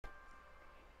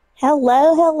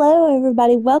Hello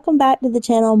everybody. Welcome back to the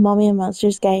channel Mommy and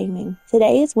Monsters Gaming.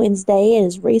 Today is Wednesday. It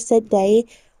is reset day.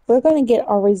 We're going to get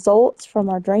our results from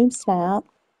our Dreamsnap.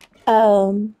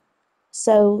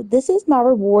 So this is my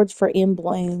rewards for In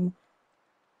Bloom.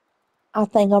 I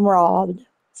think I'm robbed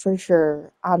for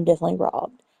sure. I'm definitely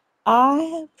robbed.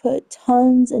 I put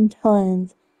tons and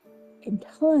tons and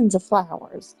tons of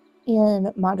flowers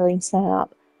in my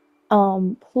Dreamsnap.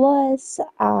 Plus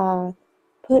I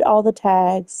put all the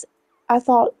tags. I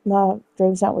thought my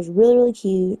dream sound was really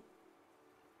cute.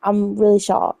 I'm really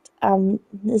shocked.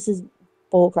 This is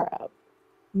bullcrap.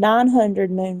 900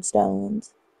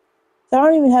 moonstones. So I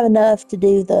don't even have enough to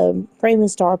do the Premium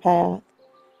Star Path.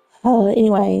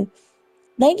 Anyway,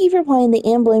 thank you for playing the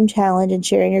In Bloom Challenge and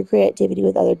sharing your creativity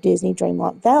with other Disney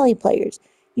Dreamlight Valley players.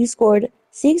 You scored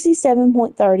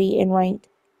 67.30 and ranked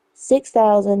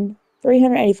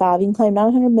 6,385. You can claim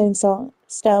 900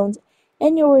 moonstones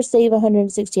and you'll receive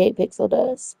 168 pixel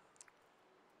dust.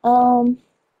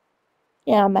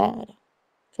 Yeah, I'm mad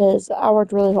because I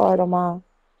worked really hard on my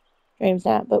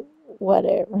Dreamsnap, but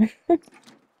whatever.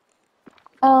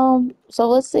 So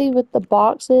let's see what the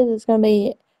box is. It's gonna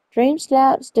be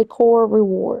Dreamsnap's Decor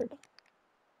Reward.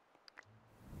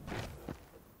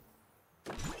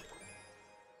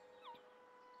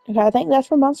 Okay, I think that's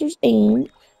for Monsters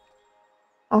Inc.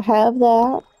 I have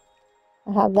that.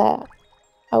 I have that.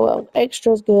 Oh well,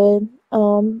 extra's good.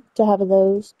 To have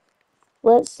those.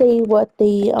 Let's see what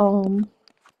the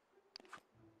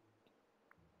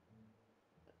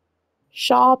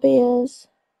shop is.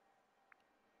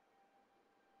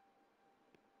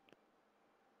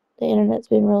 The internet's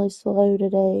been really slow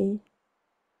today.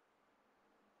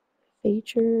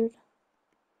 Featured.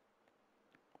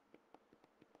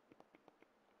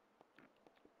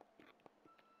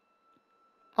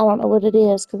 I don't know what it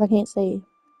is because I can't see.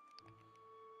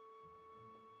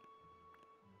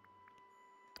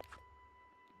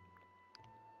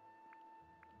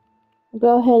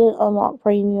 Go ahead and unlock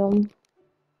premium.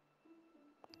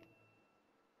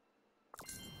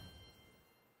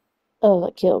 Oh,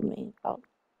 that killed me. Oh,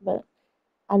 but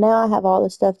I have all the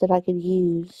stuff that I could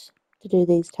use to do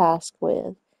these tasks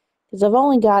with. Because I've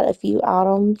only got a few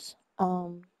items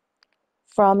from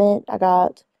it.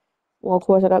 Well, of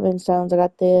course, I got moonstones. I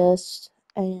got this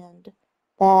and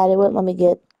that. It wouldn't let me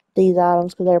get these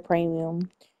items because they're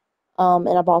premium.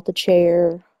 And I bought the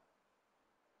chair.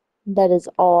 That is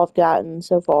all I've gotten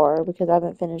so far because I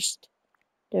haven't finished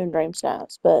doing dream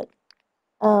snaps. But,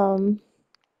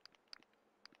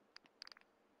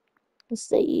 let's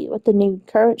see what the new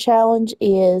current challenge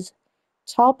is.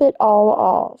 Top it all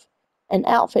off. An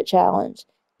outfit challenge.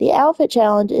 The outfit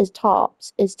challenge is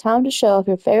tops. It's time to show off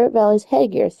your favorite valley's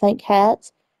headgear. Think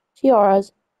hats,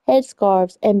 tiaras,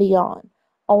 headscarves, and beyond,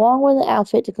 along with an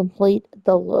outfit to complete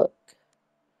the look.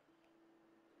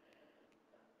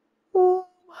 I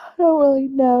don't really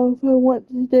know if I want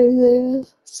to do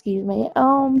this. Excuse me.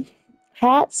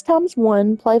 Hats times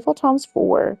 1, playful times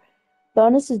 4.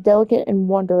 Bonus is delicate and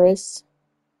wondrous.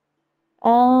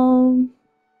 I'm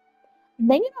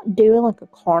thinking about doing like a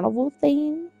carnival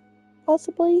theme,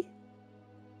 possibly.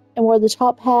 And wear the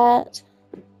top hat.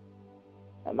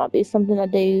 That might be something I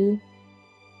do.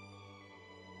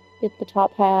 Get the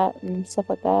top hat and stuff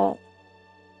like that.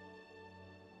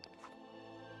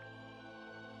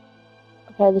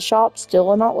 Okay, the shop's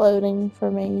still not loading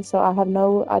for me, so I have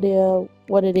no idea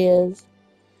what it is.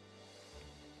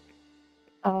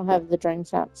 I don't have the dream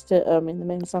snaps to, the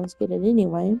moon songs get it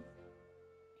anyway.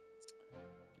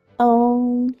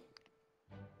 So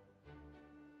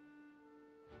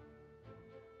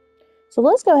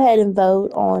let's go ahead and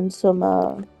vote on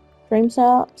some dream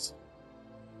snaps.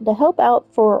 To help out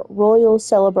for Royal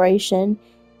Celebration,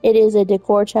 it is a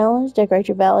decor challenge. Decorate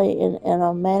your valley in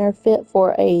a manner fit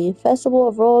for a festival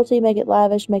of royalty. Make it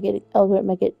lavish, make it elegant,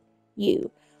 make it you.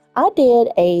 I did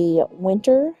a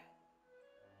winter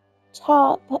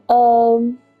top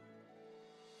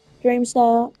dream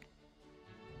snap.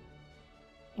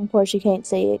 Of course, you can't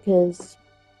see it because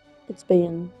it's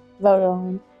being voted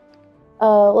on.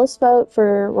 Let's vote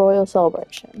for Royal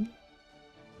Celebration.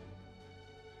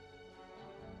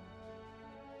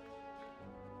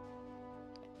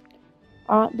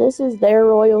 Alright, this is their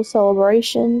Royal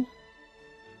Celebration.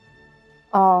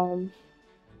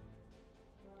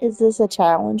 Is this a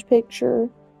challenge picture?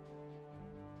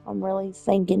 I'm really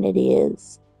thinking it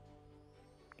is.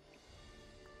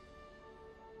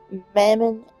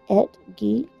 Mammon et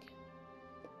Geek.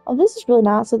 Oh, this is really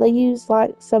nice. So they use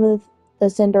like some of the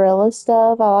Cinderella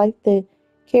stuff. I like the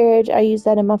carriage. I use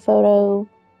that in my photo.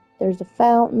 There's a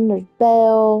fountain. There's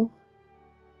Belle.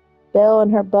 Belle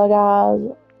and her bug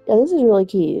eyes. Yeah, this is really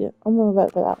cute. I'm gonna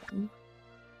vote for that one.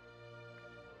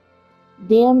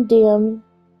 Dim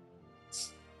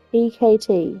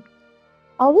TKT.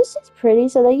 Oh, this is pretty.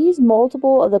 So they use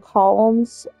multiple of the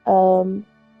columns for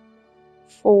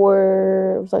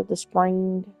it was like the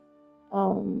spring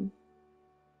um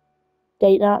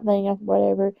date night thing,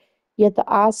 whatever. You get the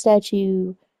eye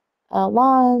statue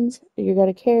lines. You got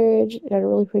a carriage. You got a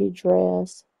really pretty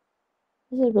dress.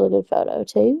 This is a really good photo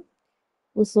too.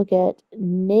 Let's look at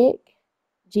Nick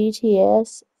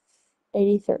GTS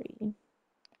 83.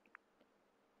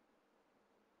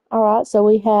 All right, so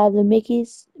we have the Mickey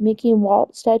and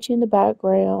Walt statue in the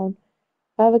background.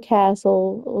 I have a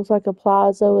castle. It looks like a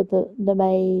plaza with the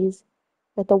maze.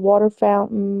 Got the water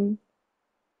fountain.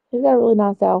 He's got a really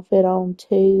nice outfit on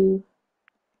too.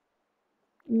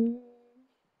 Mm,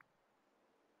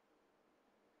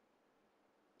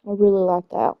 I really like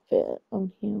the outfit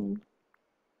on him.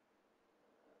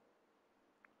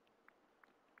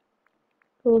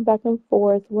 Going back and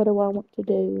forth. What do I want to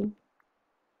do?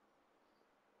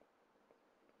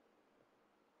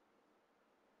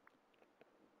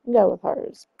 Go with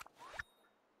hers.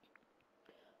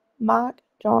 Mike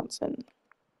Johnson.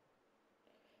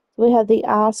 So we have the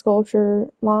eye sculpture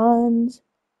lines.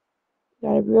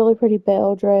 Got a really pretty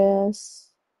bell dress.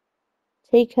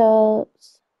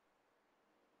 Teacups.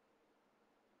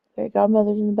 Fairy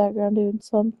godmother's in the background doing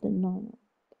something on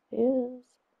it. Is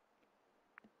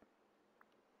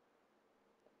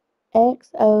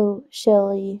XO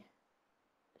Shelly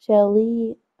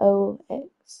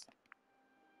OX.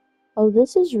 Oh,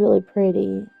 this is really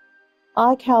pretty. I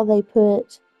like how they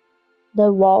put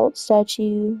the Walt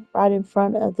statue right in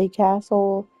front of the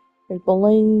castle. There's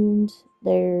balloons.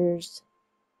 There's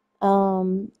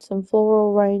some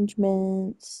floral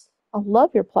arrangements. I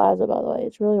love your plaza, by the way.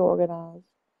 It's really organized.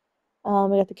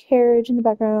 We got the carriage in the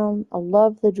background. I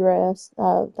love the dress.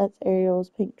 That's Ariel's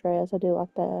pink dress. I do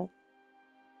like that.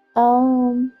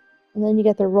 And then you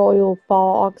got the royal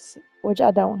fox, which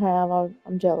I don't have.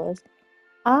 I'm jealous.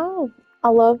 I I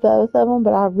love both of them,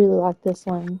 but I really like this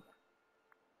one.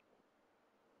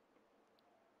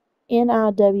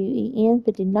 NIWEN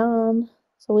 59.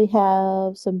 So we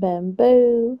have some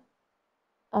bamboo.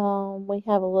 We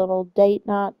have a little date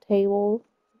night table.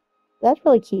 That's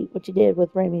really cute what you did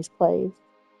with Remy's Place.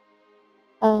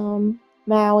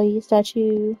 Maui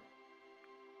statue.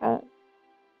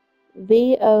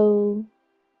 VOGLWUID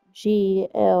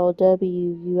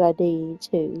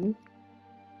 2.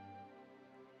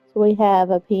 So we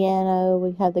have a piano,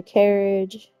 we have the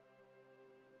carriage,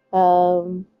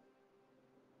 um,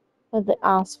 the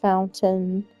ice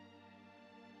fountain.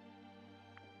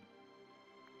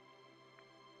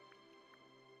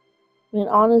 I mean,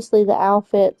 honestly, the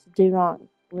outfits do not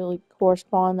really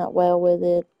correspond that well with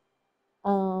it.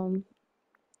 Um,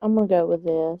 I'm gonna go with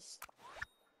this.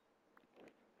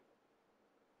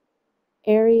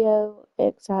 Aereo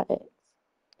XIX.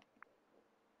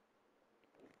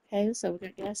 Okay, so we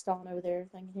got Gaston over there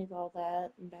thinking he's all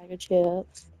that, and bag of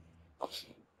chips.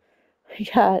 We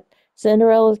got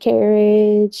Cinderella's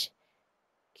carriage,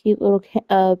 cute little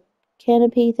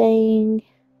canopy thing,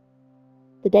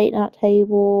 the date night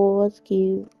table, that's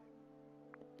cute.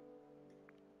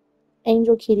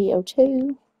 Angel Kitty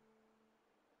 02.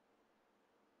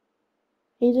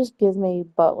 He just gives me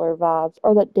Butler vibes.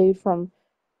 Or that dude from,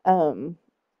 um,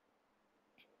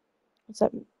 what's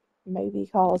that movie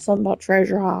called? Something about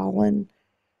Treasure Island.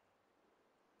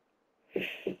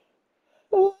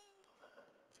 Oh,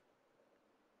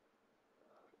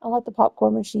 I like the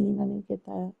popcorn machine. I need to get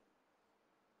that.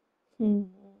 Hmm.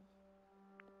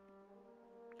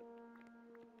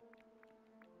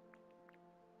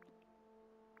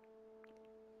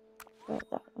 Got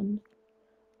that one.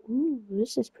 Ooh,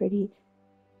 this is pretty.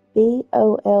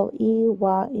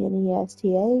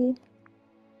 BOLEYNESTA.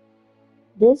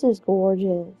 This is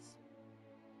gorgeous.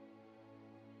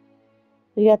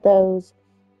 We got those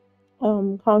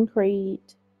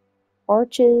concrete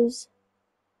arches,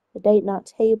 the date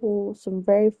night table, some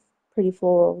very pretty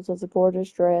florals. It's a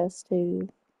gorgeous dress too.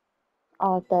 I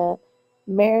like that.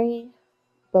 Mary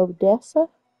Bodessa.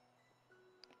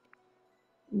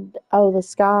 Oh, the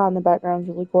sky in the background is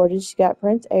really gorgeous. You got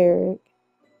Prince Eric.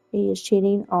 He is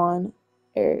cheating on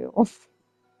Ariel.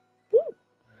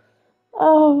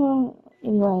 Oh,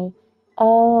 anyway.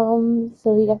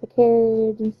 So you got the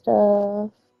carriage and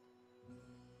stuff.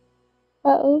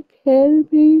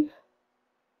 Canopy.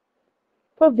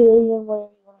 Pavilion,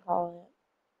 whatever you want to call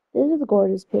it. This is a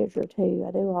gorgeous picture too.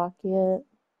 I do like it.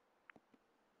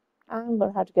 I'm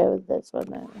gonna have to go with this one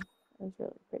though. It's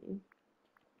really pretty.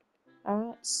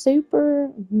 Alright,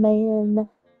 Superman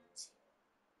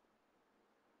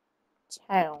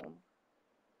town.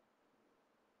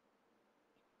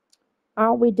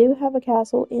 We do have a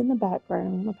castle in the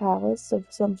background, a palace of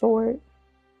some sort.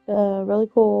 A really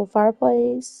cool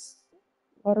fireplace,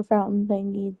 water fountain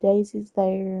thingy, Daisy's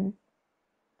there.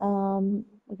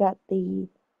 We got the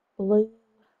blue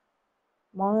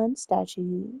lion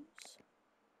statues,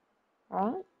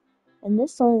 right? And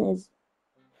this one is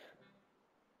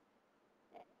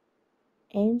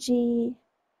Angie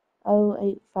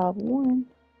 0851.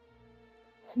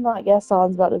 Not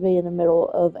Gaston's about to be in the middle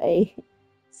of a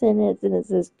sentence and it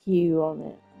says Q on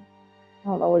it. I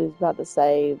don't know what he's about to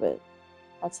say, but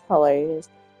that's hilarious.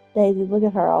 Daisy, look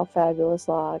at her all fabulous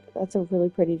like. That's a really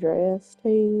pretty dress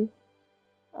too.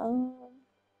 Um,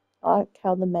 I like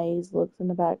how the maze looks in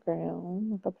the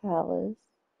background, like a palace.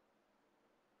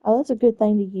 Oh, that's a good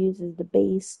thing to use is the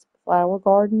Beast flower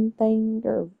garden thing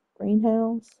or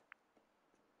greenhouse.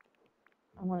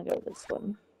 I want to go with this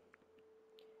one.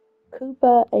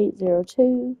 Koopa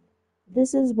 802.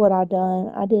 This is what I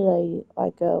done. I did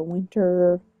a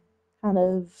winter kind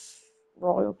of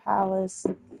royal palace.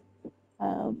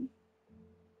 Um,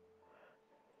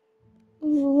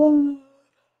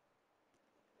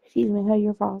 excuse me, how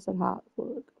your frosted hot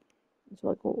look. It's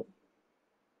really cool.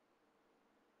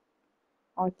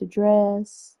 I like the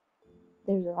dress.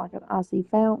 There's like an icy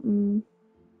fountain.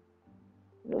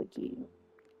 Really cute.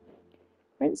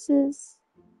 Princess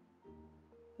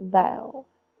Val.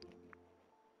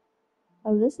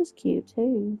 Oh, this is cute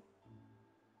too.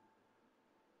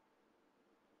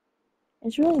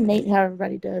 It's really neat how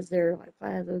everybody does their like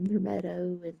plaza and their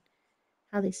meadow and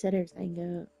how they set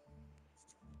everything up.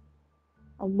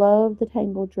 I love the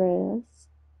tangle dress.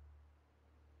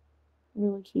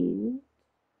 Really cute.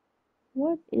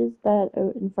 What is that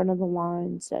in front of the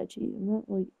lion statue? I'm not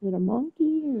really, is it a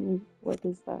monkey or what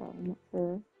is that? I'm not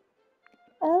sure.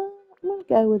 I'm gonna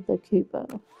go with the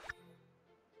Koopa.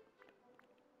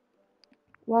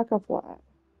 Like a flat.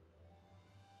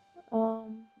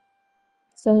 Um,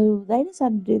 so they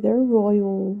decided to do their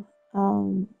royal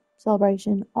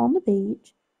celebration on the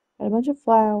beach. Got a bunch of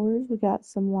flowers. We got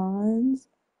some lions,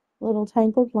 little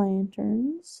tangled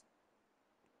lanterns.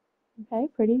 Okay,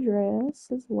 pretty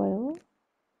dress as well.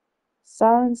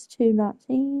 Sirens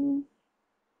 219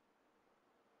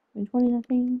 in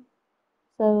 2019.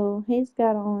 So he's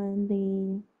got on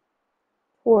the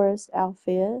forest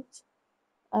outfit.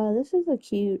 This is a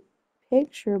cute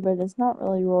picture, but it's not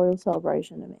really royal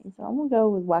celebration to me. So I'm gonna go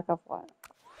with Whack a Flat.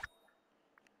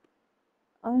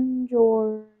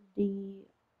 Unjor the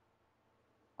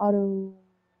auto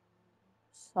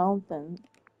something.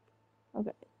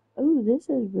 Okay. Ooh, this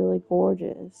is really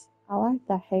gorgeous. I like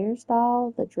the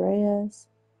hairstyle, the dress,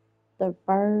 the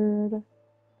bird.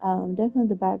 Definitely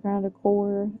the background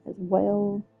decor as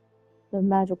well. The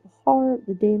magical heart,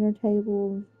 the dinner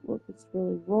table. Look, it's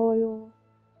really royal.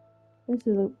 This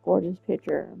is a gorgeous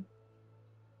picture.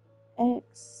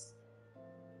 X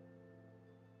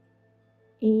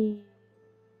E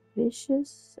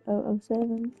Vicious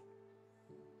 007.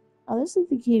 Oh, this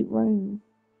is a cute room.